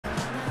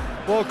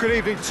Well, good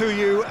evening to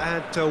you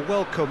and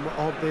welcome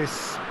on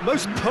this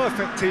most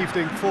perfect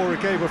evening for a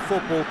game of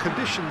football.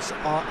 Conditions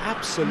are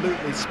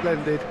absolutely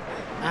splendid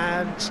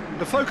and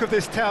the folk of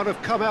this town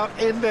have come out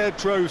in their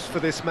droves for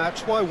this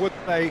match. Why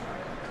wouldn't they?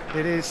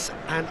 It is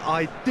an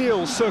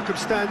ideal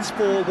circumstance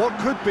for what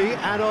could be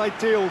an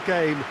ideal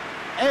game.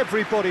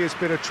 Everybody has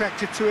been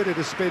attracted to it. It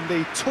has been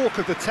the talk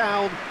of the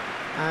town,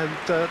 and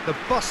the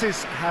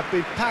buses have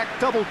been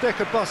packed,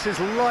 double-decker buses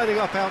lining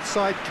up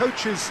outside.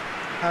 Coaches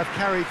have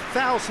carried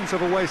thousands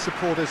of away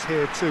supporters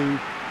here too,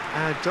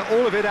 and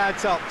all of it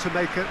adds up to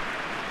make a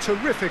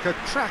terrific, a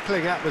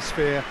crackling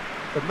atmosphere.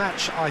 The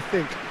match, I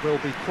think, will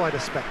be quite a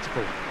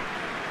spectacle.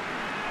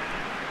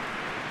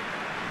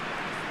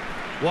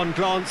 One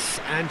glance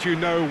and you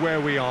know where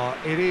we are.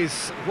 It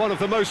is one of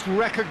the most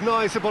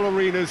recognisable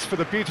arenas for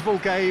the beautiful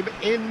game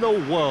in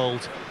the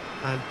world,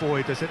 and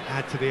boy does it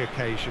add to the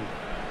occasion.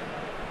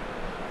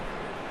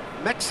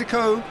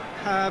 Mexico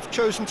have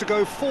chosen to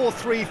go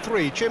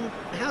 4-3-3. Jim,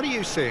 how do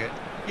you see it?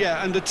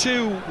 Yeah, and the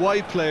two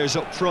wide players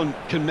up front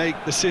can make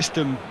the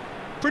system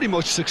pretty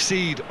much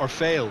succeed or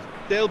fail.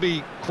 They'll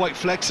be quite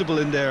flexible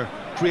in their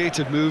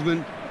creative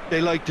movement. They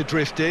like to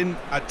drift in.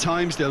 At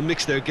times they'll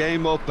mix their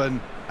game up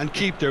and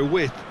keep their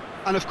width.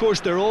 And of course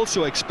they're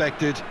also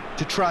expected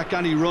to track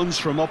any runs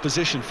from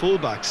opposition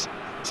fullbacks.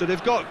 So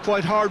they've got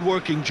quite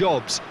hard-working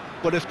jobs,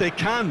 but if they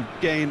can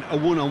gain a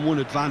one-on-one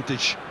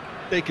advantage,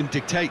 they can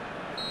dictate.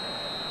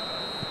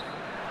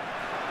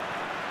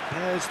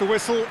 There's the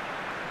whistle.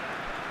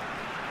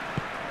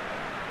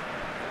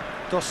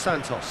 Dos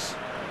Santos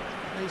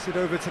plays it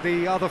over to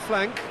the other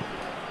flank.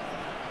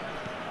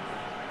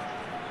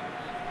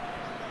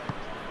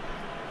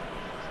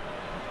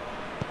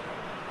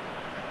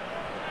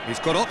 He's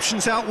got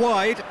options out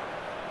wide.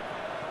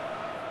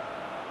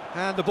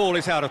 And the ball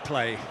is out of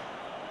play.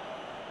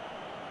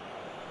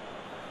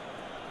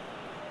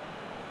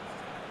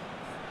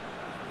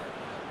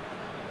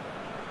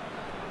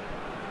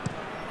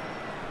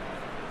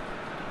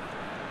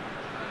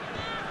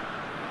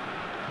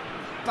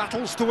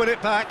 Battles to win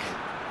it back.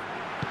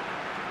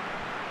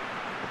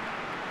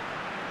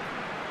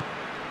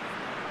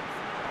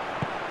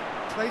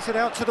 Plays it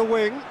out to the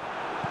wing.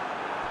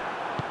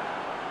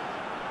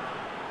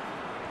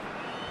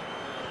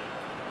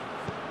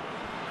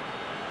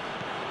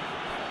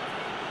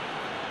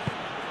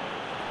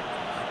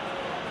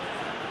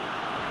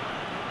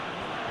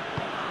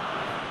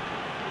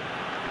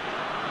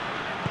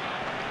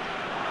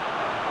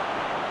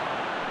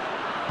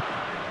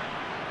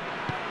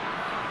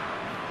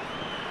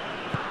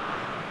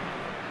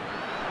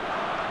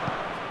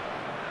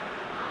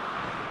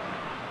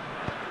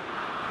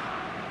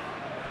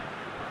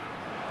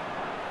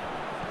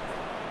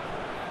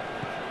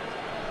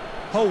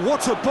 Oh,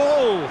 what a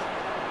ball!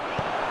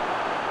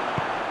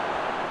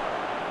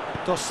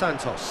 Dos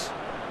Santos.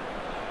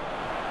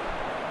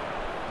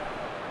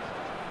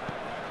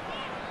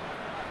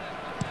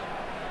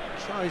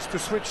 Tries to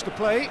switch the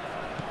play.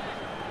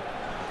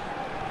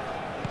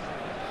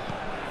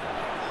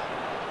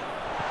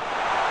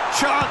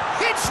 Chance,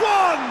 hits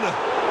one!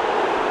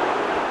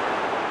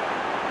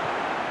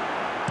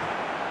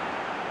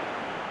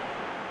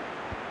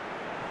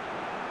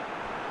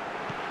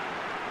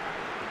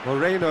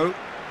 Moreno.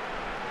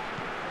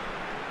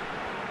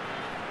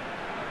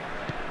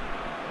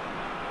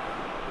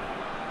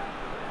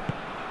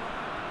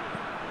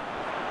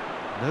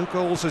 No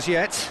goals as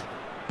yet.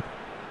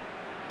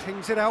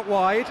 Pings it out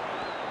wide.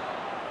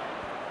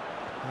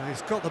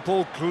 He's got the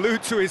ball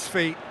glued to his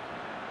feet.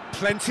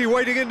 Plenty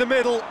waiting in the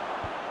middle.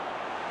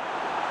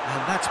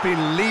 And that's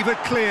been levered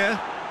clear.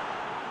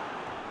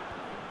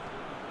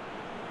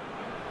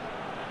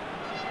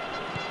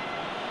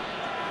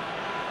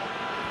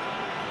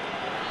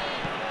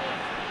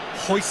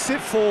 Hoists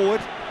it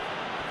forward.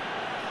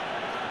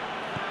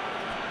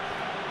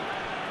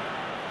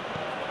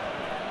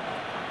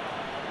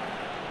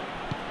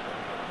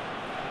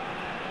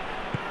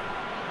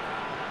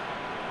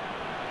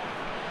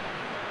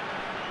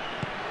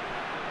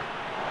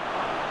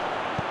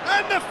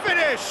 And the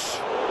finish!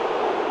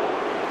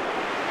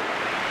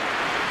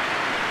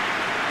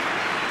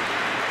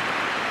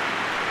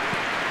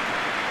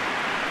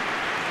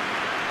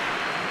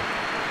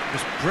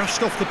 Just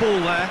brushed off the ball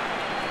there.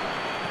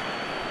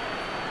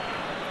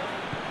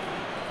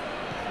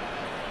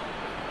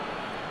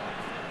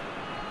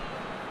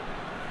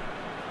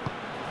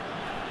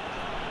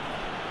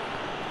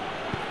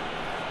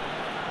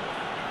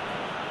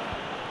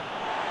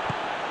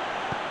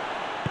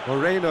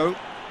 Moreno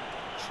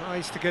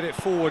tries to get it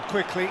forward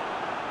quickly,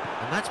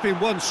 and that's been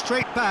won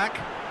straight back.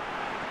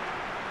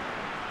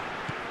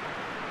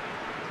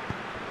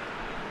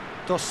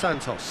 Dos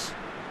Santos.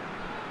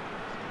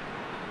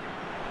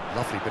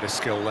 Lovely bit of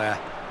skill there.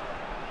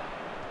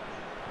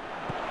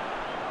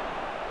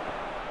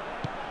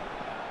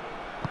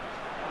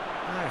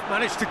 They've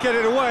managed to get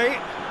it away.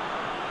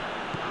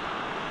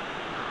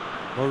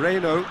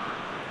 Moreno.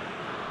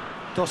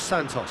 Dos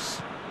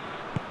Santos.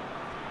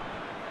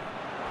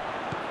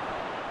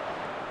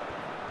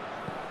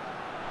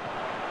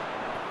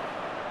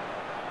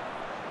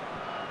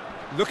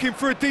 Looking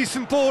for a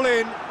decent ball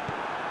in.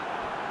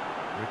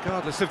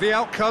 Regardless of the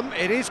outcome,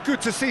 it is good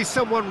to see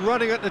someone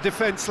running at the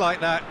defence like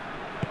that.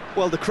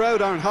 Well, the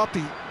crowd aren't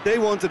happy. They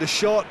wanted a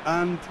shot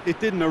and it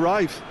didn't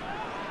arrive.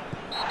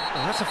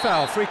 Well, that's a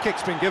foul. Free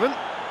kick's been given.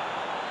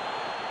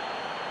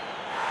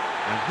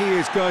 And he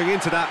is going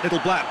into that little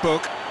black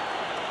book.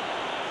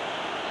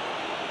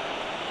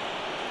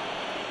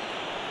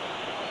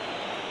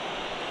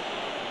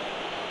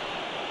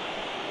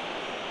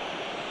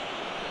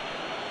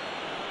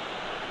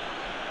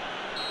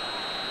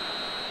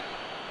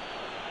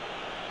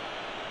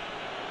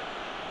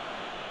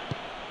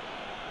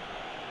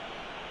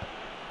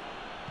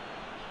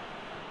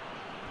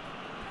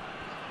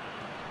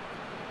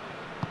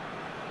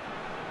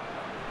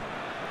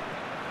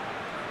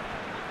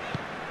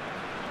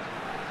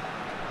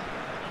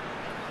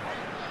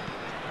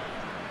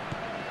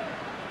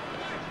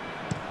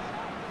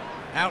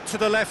 Out to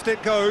the left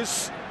it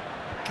goes.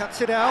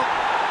 Cuts it out.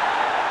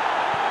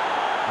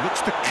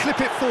 Looks to clip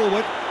it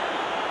forward.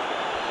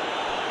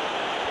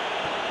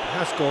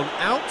 Has gone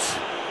out.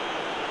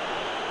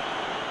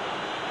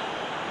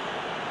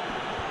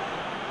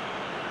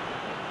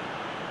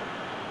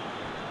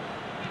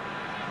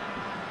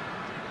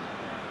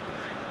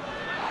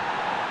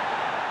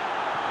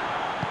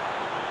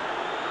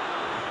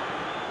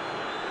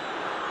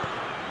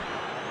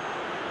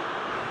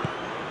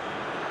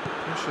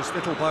 Precious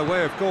little by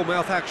way of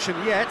goal-mouth action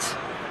yet.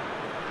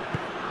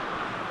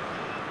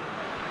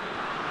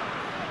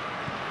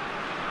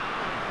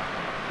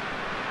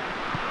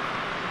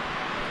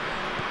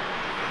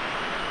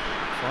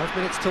 Five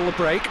minutes till the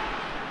break.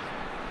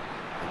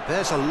 And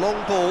there's a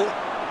long ball.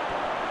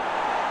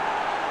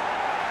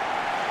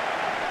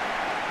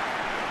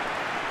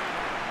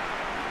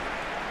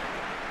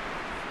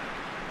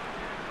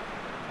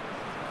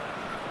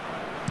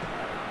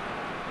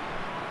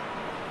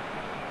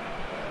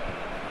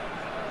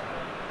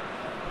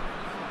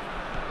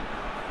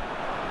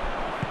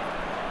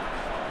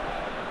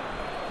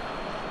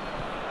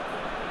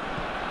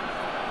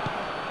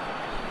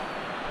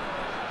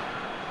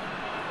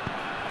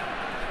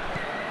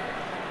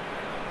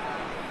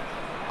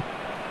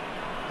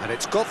 And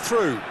it's got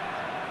through.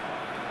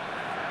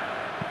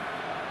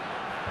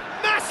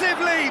 Massive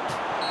leap!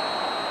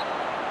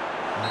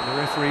 And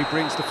the referee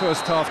brings the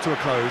first half to a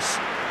close.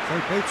 So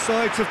both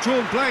sides have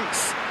drawn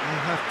blanks. They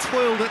have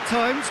toiled at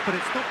times, but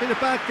it's not been a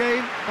bad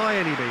game by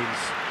any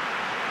means.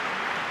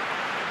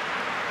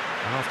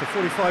 And after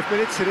 45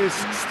 minutes, it is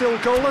still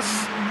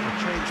goalless. A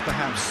change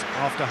perhaps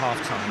after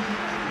half-time.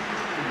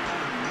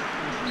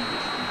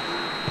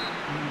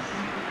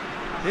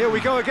 Here we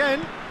go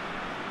again.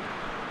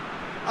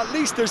 At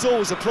least there's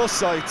always a plus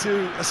side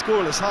to a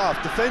scoreless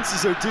half.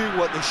 Defences are doing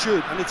what they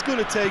should, and it's going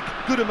to take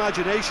good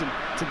imagination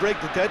to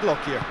break the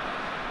deadlock here.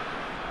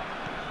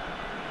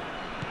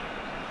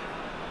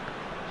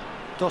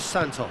 Dos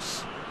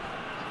Santos.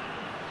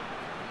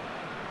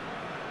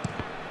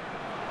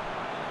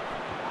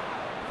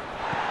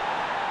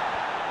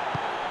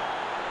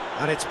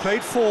 And it's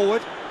played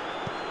forward.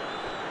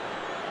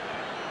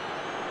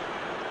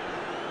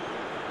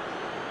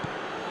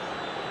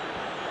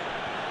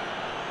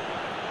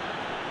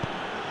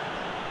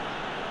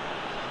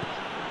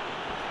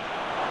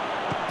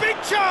 Big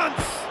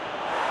chance!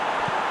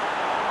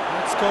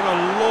 That's gone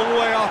a long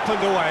way up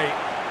and away.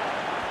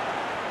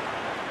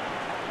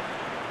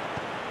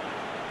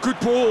 Good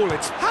ball,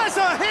 it has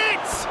a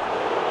hit!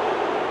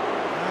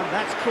 And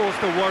that's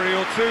caused a worry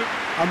or two.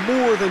 A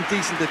more than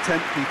decent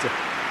attempt, Peter.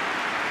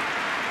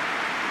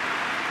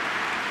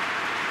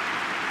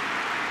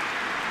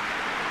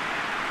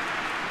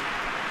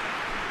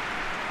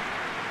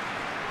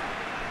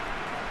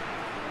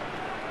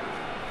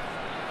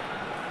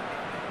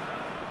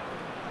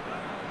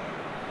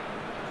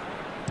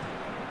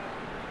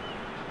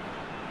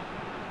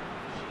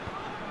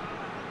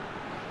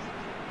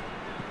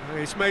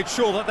 He's made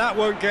sure that that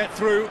won't get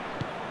through.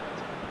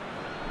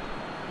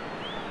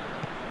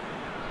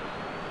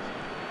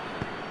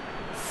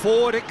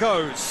 Forward it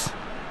goes.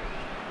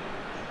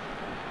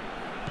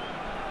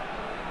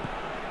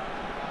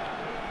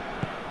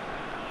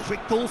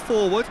 Quick ball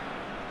forward.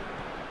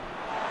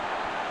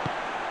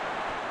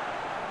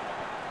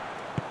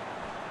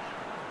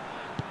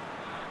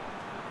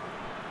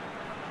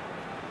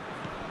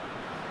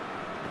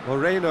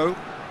 Moreno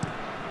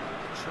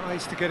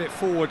tries to get it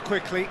forward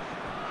quickly.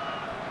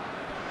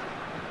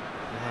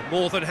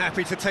 More than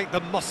happy to take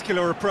the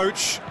muscular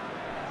approach.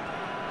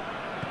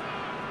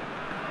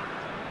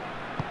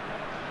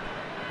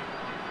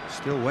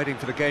 Still waiting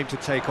for the game to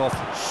take off.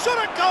 Shot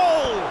at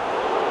goal!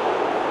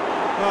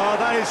 Oh,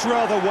 that is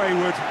rather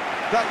wayward.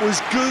 That was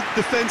good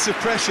defensive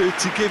pressure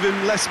to give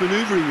him less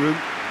manoeuvring room.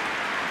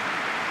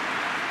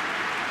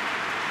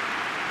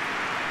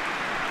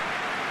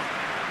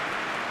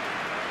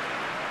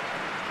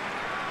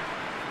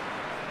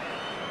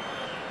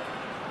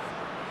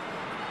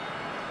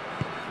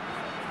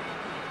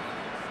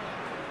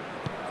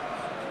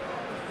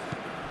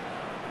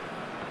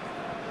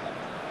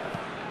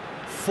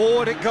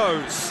 Forward it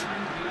goes.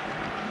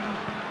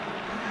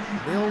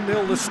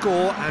 0-0 the score,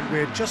 and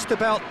we're just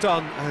about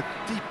done. A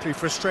deeply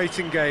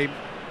frustrating game.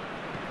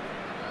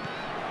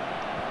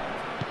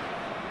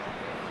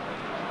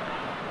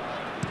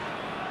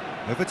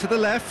 Over to the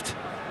left.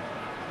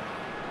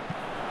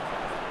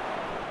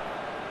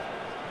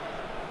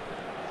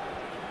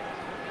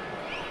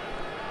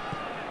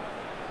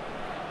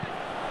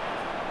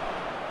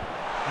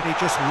 And he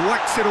just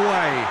whacks it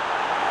away.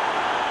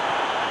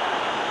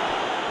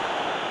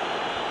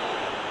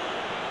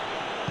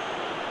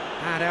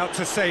 And out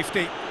to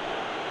safety.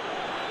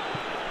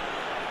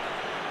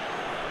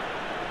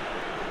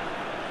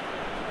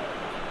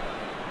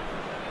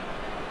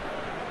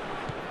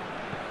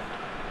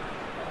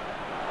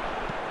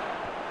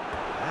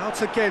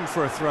 Out again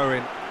for a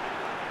throw-in.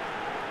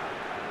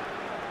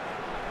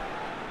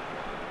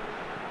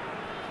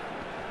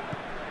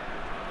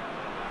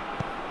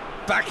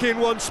 Back in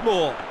once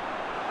more.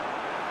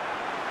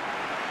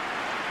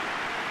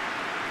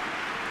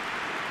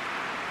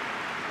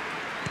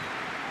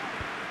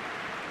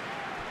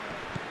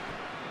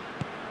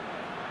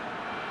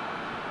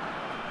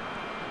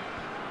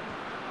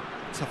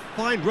 It's a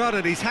fine run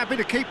and he's happy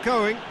to keep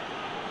going.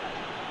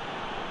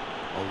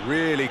 A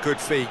really good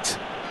feat.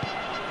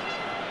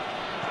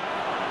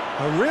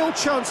 A real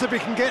chance if he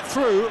can get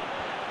through.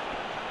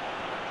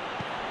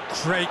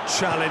 Great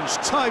challenge,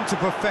 time to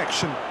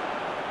perfection.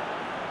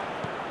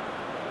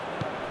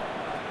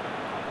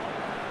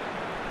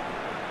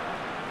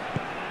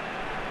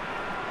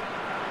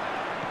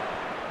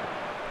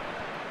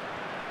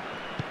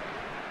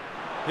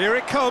 Here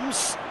it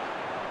comes.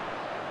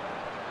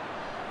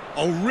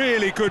 A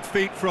really good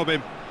feat from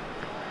him.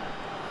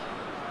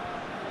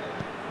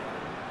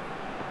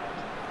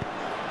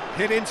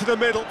 Hit into the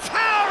middle,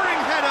 towering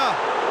header!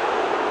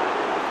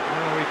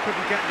 Oh, he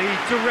couldn't get the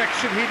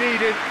direction he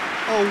needed.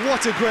 Oh,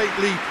 what a great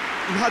leap.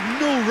 He had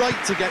no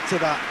right to get to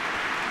that.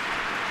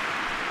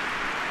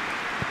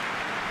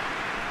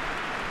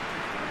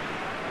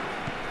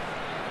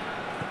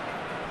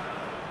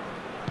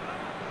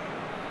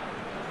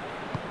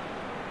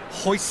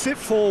 Hoists it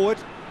forward.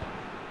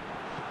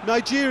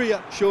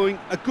 Nigeria showing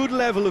a good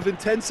level of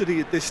intensity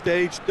at this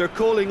stage. They're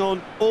calling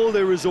on all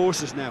their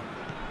resources now.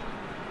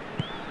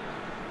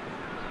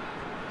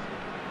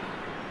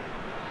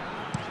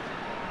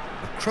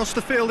 Across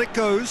the field it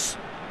goes.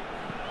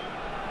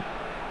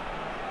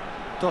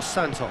 Dos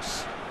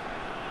Santos.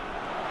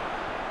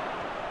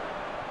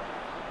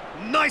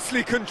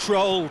 Nicely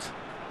controlled.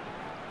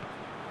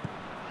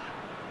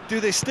 Do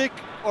they stick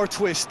or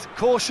twist?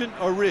 Caution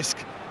or risk?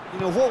 You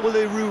know, what will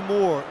they rue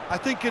more? I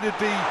think it'd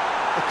be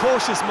a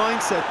cautious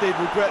mindset they'd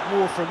regret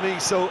more from me,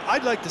 so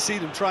I'd like to see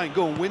them try and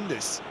go and win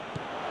this.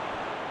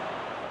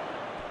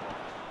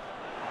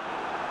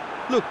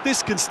 Look,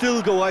 this can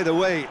still go either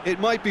way.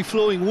 It might be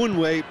flowing one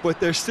way, but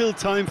there's still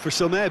time for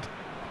some ebb.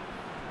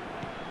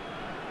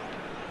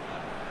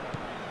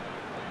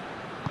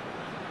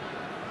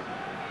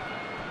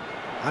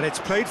 And it's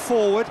played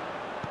forward.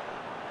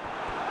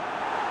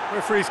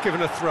 Referee's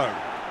given a throw.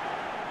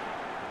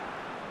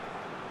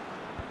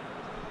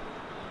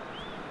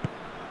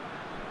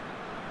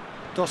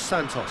 Dos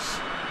Santos.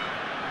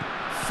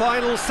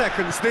 Final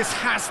seconds, this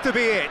has to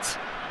be it.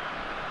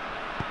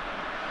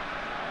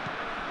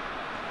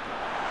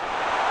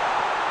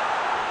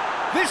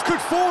 This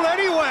could fall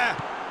anywhere.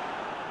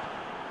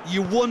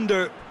 You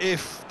wonder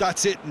if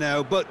that's it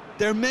now, but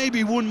there may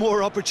be one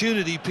more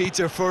opportunity,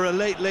 Peter, for a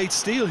late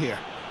steal here.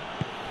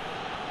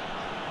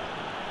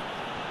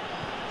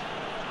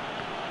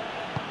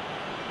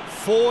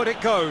 Forward it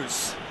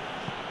goes.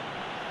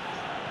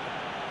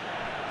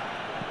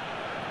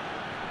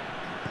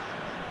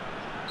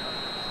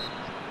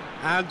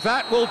 And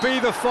that will be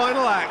the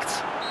final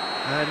act.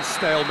 And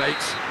stalemate.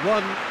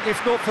 One,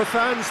 if not for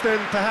fans, then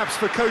perhaps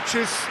for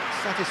coaches,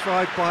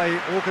 satisfied by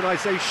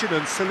organisation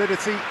and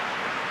solidity.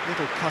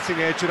 Little cutting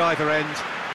edge at either end.